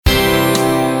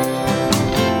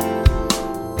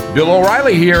Bill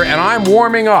O'Reilly here, and I'm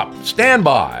warming up. Stand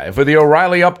by for the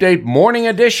O'Reilly Update Morning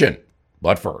Edition.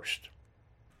 But first,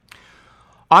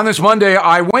 on this Monday,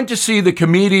 I went to see the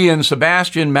comedian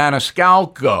Sebastian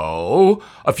Maniscalco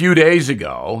a few days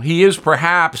ago. He is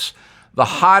perhaps the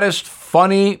hottest,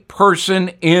 funny person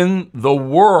in the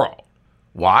world.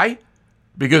 Why?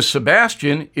 Because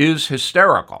Sebastian is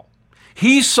hysterical.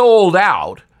 He sold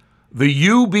out the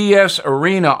UBS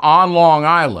Arena on Long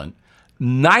Island,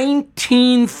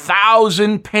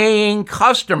 19,000 paying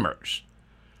customers.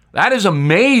 That is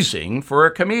amazing for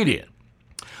a comedian.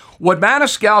 What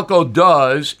Maniscalco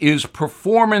does is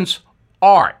performance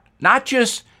art, not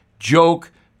just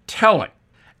joke telling.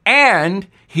 And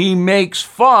he makes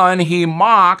fun, he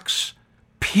mocks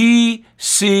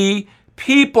PC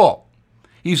people.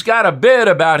 He's got a bit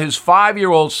about his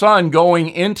 5-year-old son going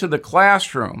into the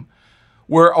classroom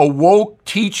where a woke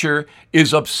teacher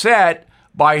is upset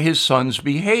by his son's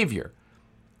behavior.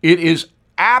 It is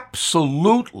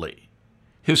absolutely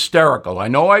hysterical. I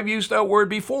know I've used that word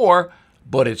before,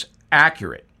 but it's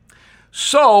accurate.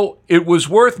 So it was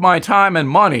worth my time and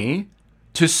money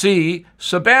to see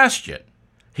Sebastian.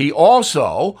 He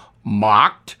also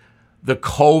mocked the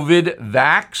COVID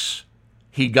vax.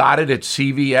 He got it at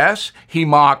CVS. He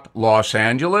mocked Los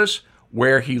Angeles,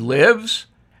 where he lives,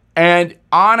 and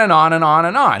on and on and on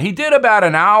and on. He did about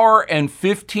an hour and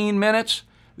 15 minutes.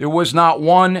 There was not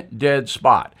one dead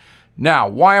spot. Now,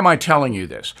 why am I telling you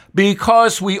this?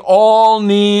 Because we all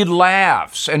need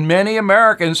laughs, and many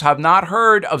Americans have not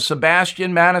heard of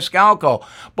Sebastian Maniscalco.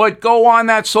 But go on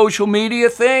that social media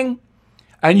thing,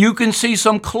 and you can see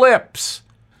some clips.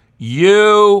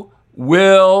 You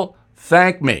will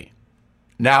thank me.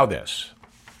 Now this.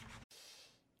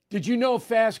 Did you know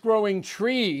Fast Growing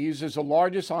Trees is the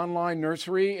largest online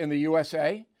nursery in the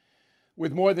USA?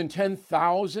 With more than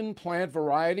 10,000 plant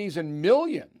varieties and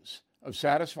millions of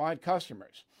satisfied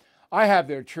customers. I have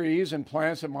their trees and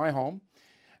plants at my home,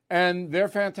 and they're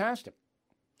fantastic.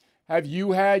 Have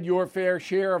you had your fair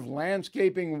share of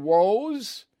landscaping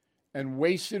woes and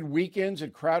wasted weekends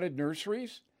at crowded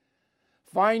nurseries?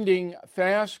 Finding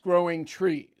Fast Growing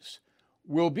Trees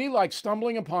will be like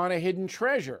stumbling upon a hidden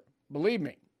treasure, believe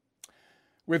me.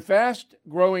 With Fast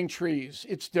Growing Trees,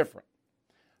 it's different.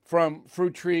 From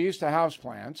fruit trees to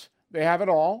houseplants, they have it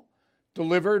all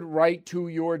delivered right to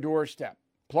your doorstep.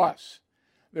 Plus,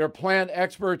 their plant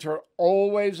experts are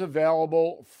always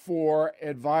available for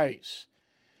advice.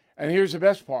 And here's the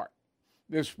best part.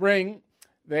 This spring,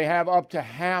 they have up to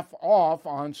half off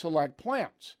on select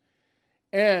plants.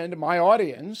 And my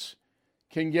audience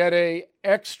can get an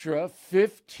extra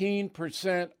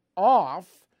 15% off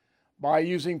by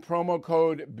using promo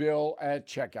code BILL at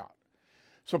checkout.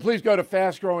 So please go to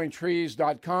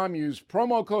fastgrowingtrees.com, use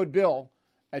promo code BILL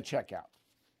at checkout.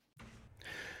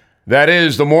 That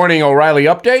is the Morning O'Reilly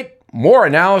Update. More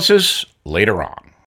analysis later on.